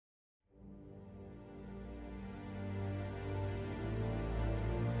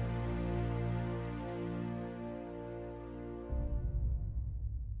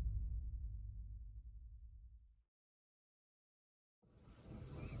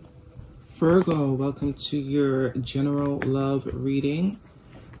Virgo, welcome to your general love reading.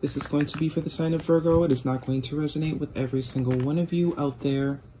 This is going to be for the sign of Virgo. It is not going to resonate with every single one of you out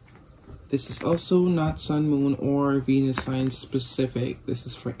there. This is also not Sun, Moon, or Venus sign specific. This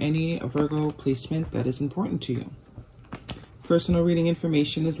is for any Virgo placement that is important to you. Personal reading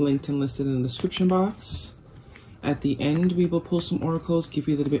information is linked and listed in the description box. At the end, we will pull some oracles, give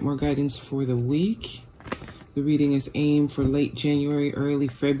you a little bit more guidance for the week. The reading is aimed for late January, early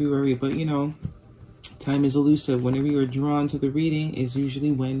February, but you know, time is elusive. Whenever you are drawn to the reading is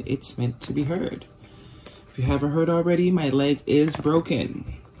usually when it's meant to be heard. If you haven't heard already, my leg is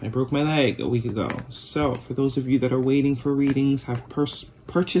broken. I broke my leg a week ago. So for those of you that are waiting for readings, have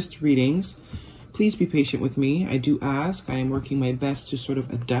purchased readings, please be patient with me. I do ask. I am working my best to sort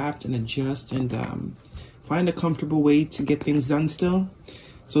of adapt and adjust and find a comfortable way to get things done still.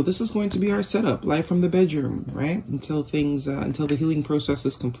 So this is going to be our setup, live from the bedroom, right? Until the healing process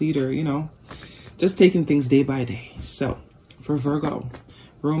is complete, or, you know, just taking things day by day. So for Virgo,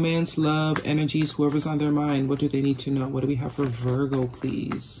 romance, love, energies, whoever's on their mind, what do they need to know? What do we have for Virgo,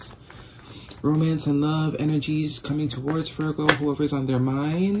 please? Romance and love, energies coming towards Virgo, whoever's on their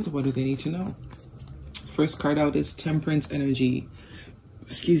mind, what do they need to know? First card out is Temperance energy.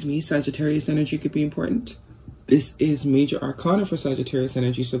 Excuse me, Sagittarius energy could be important. This is major arcana for Sagittarius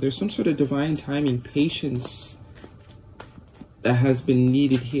energy, so there's some sort of divine timing, patience that has been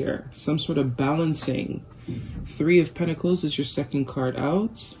needed here. Some sort of balancing. Three of Pentacles is your second card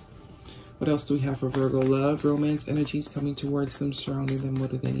out. What else do we have for Virgo? Love, romance, energies coming towards them, surrounding them.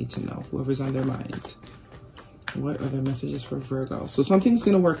 What do they need to know? Whoever's on their mind. What are their messages for Virgo? So something's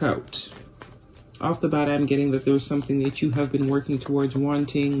going to work out. Off the bat, I'm getting that there's something that you have been working towards,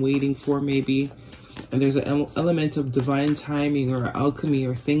 wanting, waiting for maybe. And there's an element of divine timing or alchemy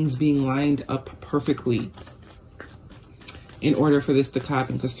or things being lined up perfectly in order for this to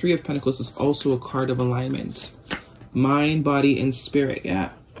happen. Because Three of Pentacles is also a card of alignment. Mind, body, and spirit.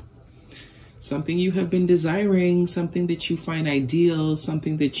 Yeah. Something you have been desiring, something that you find ideal,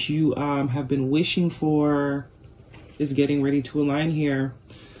 something that you have been wishing for is getting ready to align here.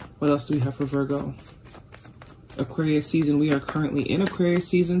 What else do we have for Virgo? Aquarius season. We are currently in Aquarius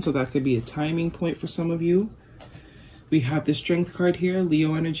season, so that could be a timing point for some of you. We have the Strength card here,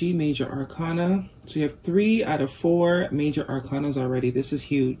 Leo energy, major arcana. So you have 3 out of 4 major arcanas already. This is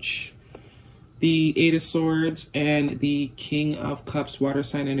huge. The 8 of Swords and the King of Cups, water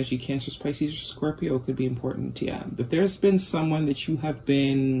sign energy, Cancer, Pisces, or Scorpio could be important. Yeah, but there's been someone that you have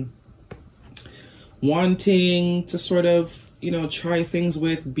been wanting to sort of, you know, try things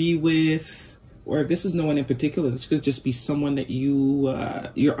with, be with. Or if this is no one in particular, this could just be someone that you,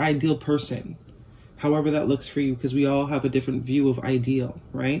 your ideal person, however that looks for you, because we all have a different view of ideal,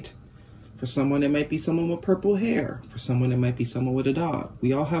 right? For someone, it might be someone with purple hair. For someone, it might be someone with a dog.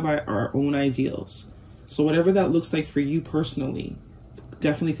 We all have our own ideals. So whatever that looks like for you personally,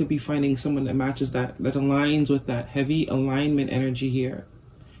 definitely could be finding someone that matches that aligns with that heavy alignment energy here.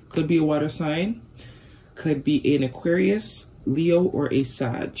 Could be a water sign, could be an Aquarius, Leo, or a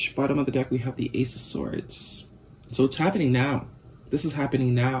Sag. Bottom of the deck, we have the Ace of Swords. So it's happening now. This is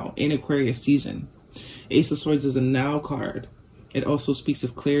happening now in Aquarius season. Ace of Swords is a now card. It also speaks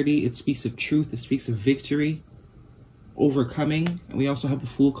of clarity. It speaks of truth. It speaks of victory, overcoming. And we also have the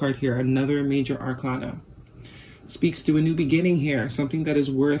Fool card here, another major arcana. Speaks to a new beginning here, something that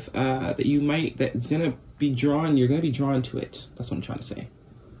is worth, that it's going to be drawn. You're going to be drawn to it. That's what I'm trying to say.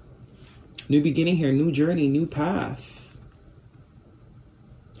 New beginning here, new journey, new path.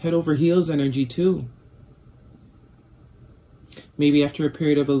 Head over heels energy too. Maybe after a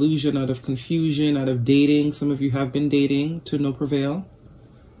period of illusion, out of confusion, out of dating. Some of you have been dating to no prevail.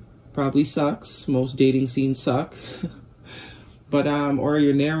 Probably sucks. Most dating scenes suck. But, or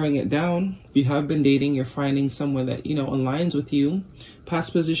you're narrowing it down. If you have been dating, you're finding someone that, you know, aligns with you.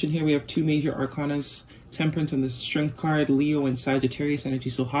 Past position here, we have 2 major arcanas. Temperance and the Strength card, Leo and Sagittarius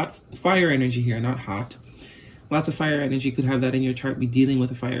energy. So hot fire energy here, not hot. Lots of fire energy. Could have that in your chart, be dealing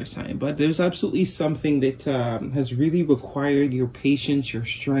with a fire sign. But there's absolutely something that has really required your patience, your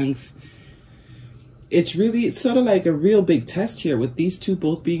strength. It's sort of like a real big test here with these two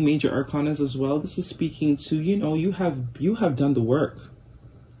both being major arcanas as well. This is speaking to, you know, you have done the work.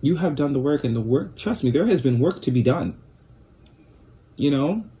 You have done the work, and the work, trust me, there has been work to be done. You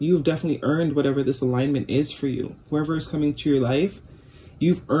know, you've definitely earned whatever this alignment is for you. Whoever is coming to your life,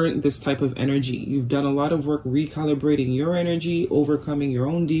 you've earned this type of energy. You've done a lot of work recalibrating your energy, overcoming your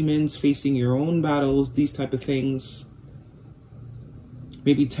own demons, facing your own battles, these type of things.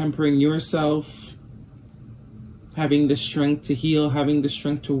 Maybe tempering yourself, having the strength to heal, having the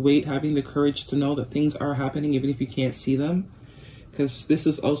strength to wait, having the courage to know that things are happening even if you can't see them. because this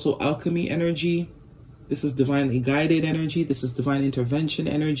is also alchemy energy. This is divinely guided energy. This is divine intervention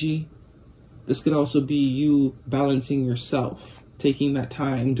energy. This could also be you balancing yourself, taking that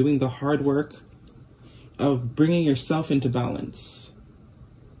time, doing the hard work of bringing yourself into balance.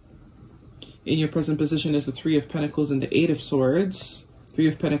 In your present position is the Three of Pentacles and the Eight of Swords. Three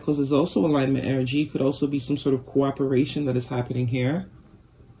of Pentacles is also alignment energy. Could also be some sort of cooperation that is happening here.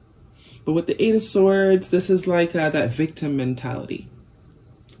 But with the Eight of Swords, this is like that victim mentality.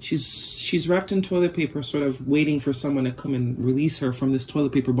 She's wrapped in toilet paper, sort of waiting for someone to come and release her from this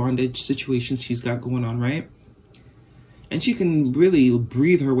toilet paper bondage situation she's got going on, right? And she can really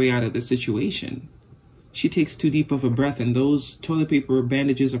breathe her way out of the situation. She takes too deep of a breath and those toilet paper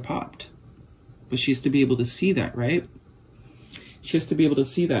bandages are popped. But she has to be able to see that, right? She has to be able to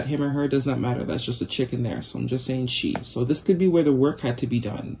see that. Him or her does not matter. That's just a chick in there. So I'm just saying she. So this could be where the work had to be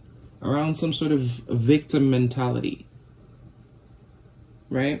done. Around some sort of victim mentality.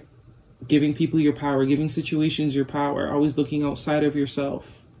 Right? Giving people your power. Giving situations your power. Always looking outside of yourself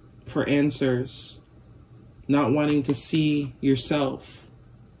for answers. Not wanting to see yourself.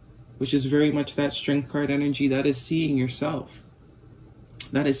 Which is very much that strength card energy. That is seeing yourself.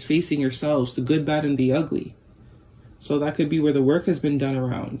 That is facing yourselves. The good, bad, and the ugly. So that could be where the work has been done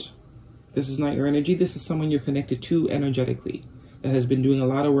around. This is not your energy. This is someone you're connected to energetically. That has been doing a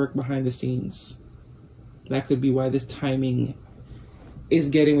lot of work behind the scenes. That could be why this timing is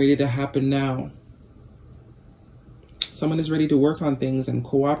getting ready to happen now. Someone is ready to work on things and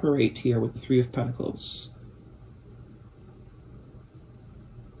cooperate here with the Three of Pentacles.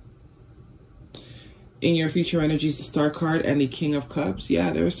 In your future energies, the Star card and the King of Cups.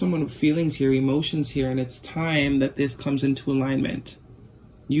 Yeah, there is someone with feelings here, emotions here, and it's time that this comes into alignment.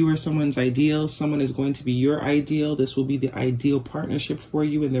 You are someone's ideal. Someone is going to be your ideal. This will be the ideal partnership for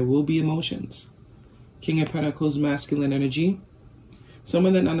you, and there will be emotions. King of Pentacles, masculine energy.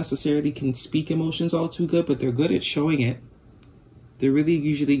 Someone that not necessarily can speak emotions all too good, but they're good at showing it. They're really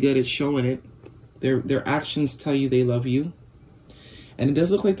usually good at showing it. Their actions tell you they love you. And it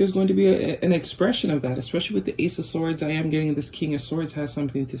does look like there's going to be an expression of that, especially with the Ace of Swords. I am getting this King of Swords has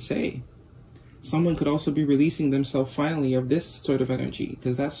something to say. Someone could also be releasing themselves finally of this sort of energy,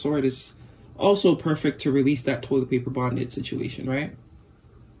 because that sword is also perfect to release that toilet paper bondage situation, right?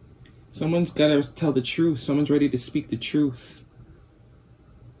 Someone's got to tell the truth. Someone's ready to speak the truth.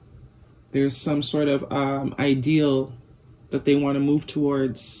 There's some sort of ideal that they want to move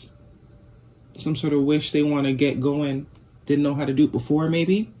towards. Some sort of wish they want to get going. Didn't know how to do it before,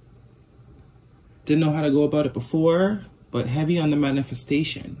 maybe. Didn't know how to go about it before, but heavy on the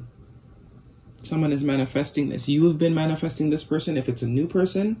manifestation. Someone is manifesting this. You have been manifesting this person if it's a new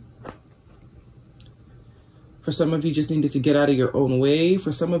person. For some of you, just needed to get out of your own way.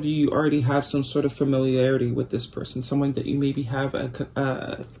 For some of you, you already have some sort of familiarity with this person. Someone that you maybe have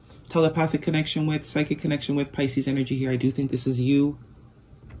a telepathic connection with, psychic connection with. Pisces energy here. I do think this is you.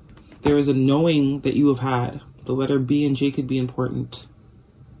 There is a knowing that you have had. The letter B and J could be important.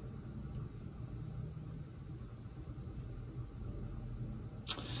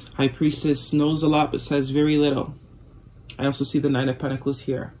 High Priestess knows a lot but says very little. I also see the Nine of Pentacles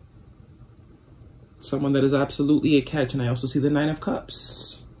here. Someone that is absolutely a catch. And I also see the Nine of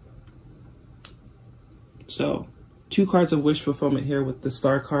Cups. So, two cards of wish fulfillment here with the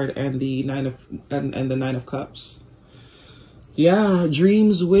Star card and the Nine of Cups. Yeah,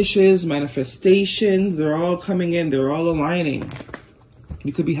 dreams, wishes, manifestations, they're all coming in. They're all aligning.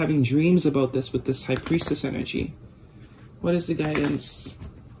 You could be having dreams about this with this High Priestess energy. What is the guidance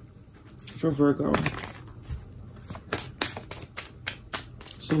for Virgo?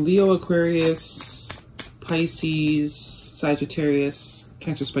 So Leo, Aquarius, Pisces, Sagittarius,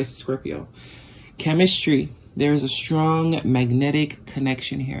 Cancer, Pisces, Scorpio. Chemistry. There is a strong magnetic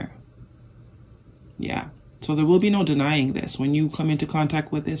connection here. Yeah. So there will be no denying this. When you come into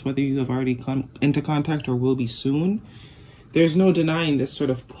contact with this, whether you have already come into contact or will be soon, there's no denying this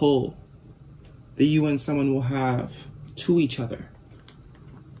sort of pull that you and someone will have to each other.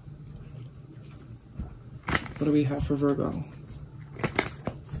 What do we have for Virgo?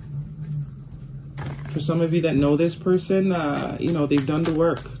 For some of you that know this person, you know, they've done the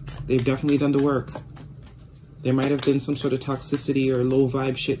work. They've definitely done the work. There might have been some sort of toxicity or low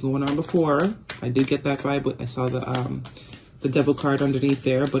vibe shit going on before. I did get that vibe, but I saw the Devil card underneath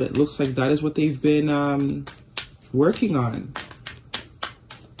there. But it looks like that is what they've been working on.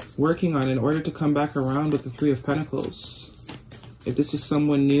 Working on in order to come back around with the Three of Pentacles. If this is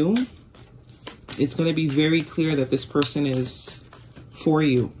someone new, it's going to be very clear that this person is for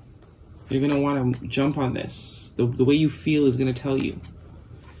you. You're going to want to jump on this. The way you feel is going to tell you.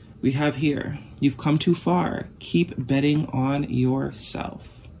 we have here, you've come too far. Keep betting on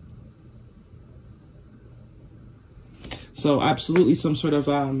yourself. So absolutely some sort of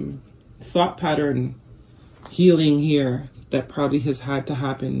thought pattern healing here that probably has had to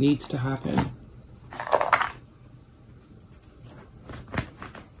happen, needs to happen.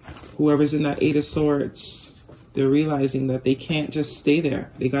 Whoever's in that Eight of Swords, they're realizing that they can't just stay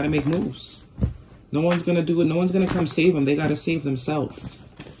there. They got to make moves. No one's going to do it. No one's going to come save them. They got to save themselves.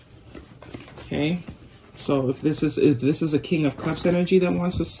 Okay? So if this is a King of Cups energy that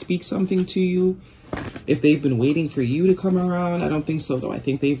wants to speak something to you, if they've been waiting for you to come around, I don't think so, though. I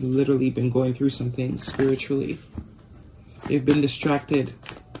think they've literally been going through some things spiritually. They've been distracted.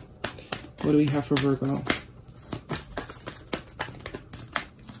 What do we have for Virgo?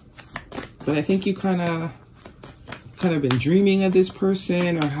 But I think you kind of been dreaming of this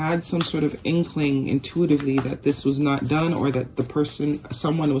person, or had some sort of inkling intuitively that this was not done, or that the person,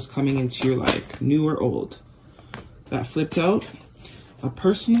 someone was coming into your life, new or old. That flipped out. A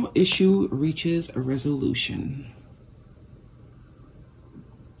personal issue reaches a resolution.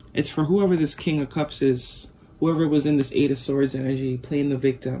 It's for whoever this King of Cups is, whoever was in this Eight of Swords energy, playing the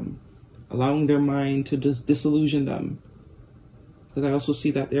victim, allowing their mind to disillusion them. Because I also see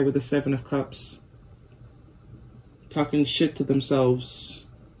that there with the Seven of Cups. Talking shit to themselves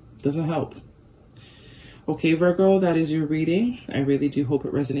doesn't help. Okay, Virgo, that is your reading. I really do hope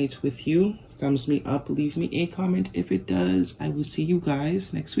it resonates with you. Thumbs me up, leave me a comment if it does. I will see you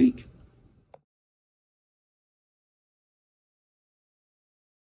guys next week.